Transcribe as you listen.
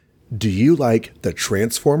Do you like the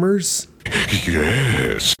Transformers?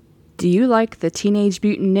 Yes. Do you like the Teenage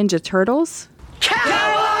Mutant Ninja Turtles?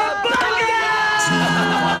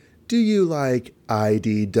 Do you like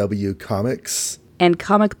IDW Comics? And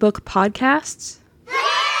comic book podcasts?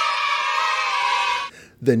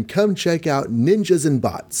 Then come check out Ninjas and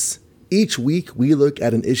Bots. Each week we look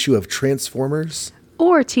at an issue of Transformers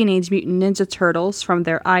Or Teenage Mutant Ninja Turtles from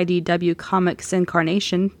their IDW Comics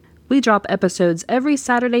incarnation. We drop episodes every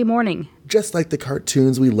Saturday morning. just like the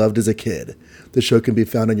cartoons we loved as a kid. The show can be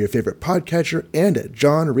found on your favorite podcatcher and at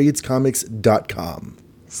johnreadscomics.com.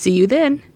 See you then.